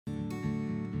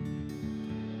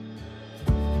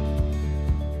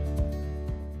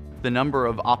The number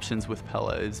of options with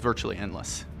Pella is virtually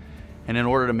endless. And in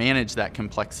order to manage that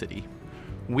complexity,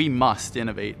 we must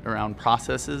innovate around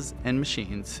processes and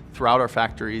machines throughout our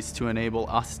factories to enable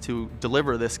us to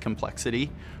deliver this complexity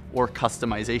or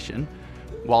customization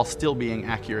while still being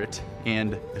accurate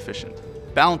and efficient.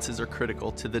 Balances are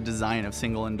critical to the design of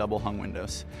single and double hung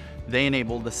windows. They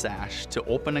enable the sash to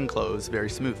open and close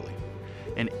very smoothly.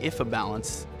 And if a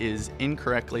balance is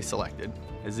incorrectly selected,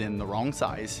 as in the wrong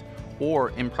size,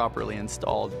 or improperly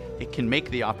installed, it can make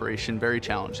the operation very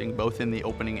challenging, both in the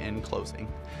opening and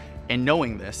closing. And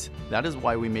knowing this, that is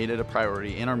why we made it a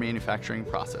priority in our manufacturing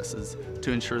processes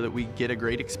to ensure that we get a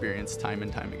great experience time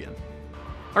and time again.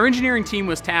 Our engineering team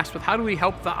was tasked with how do we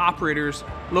help the operators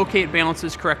locate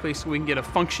balances correctly so we can get a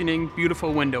functioning,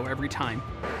 beautiful window every time.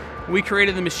 We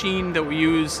created the machine that we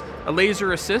use a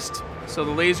laser assist. So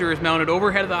the laser is mounted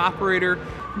overhead of the operator.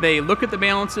 They look at the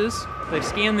balances, they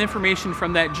scan the information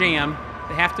from that jamb.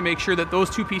 They have to make sure that those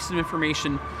two pieces of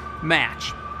information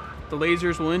match. The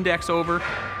lasers will index over,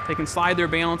 they can slide their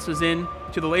balances in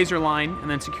to the laser line and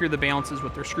then secure the balances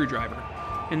with their screwdriver.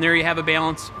 And there you have a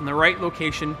balance in the right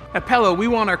location. At Pella, we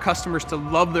want our customers to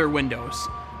love their windows.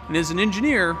 And as an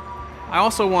engineer, I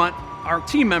also want our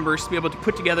team members to be able to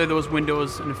put together those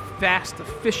windows in a fast,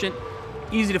 efficient,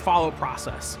 easy to follow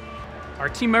process. Our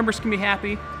team members can be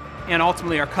happy, and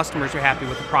ultimately our customers are happy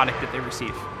with the product that they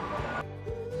receive.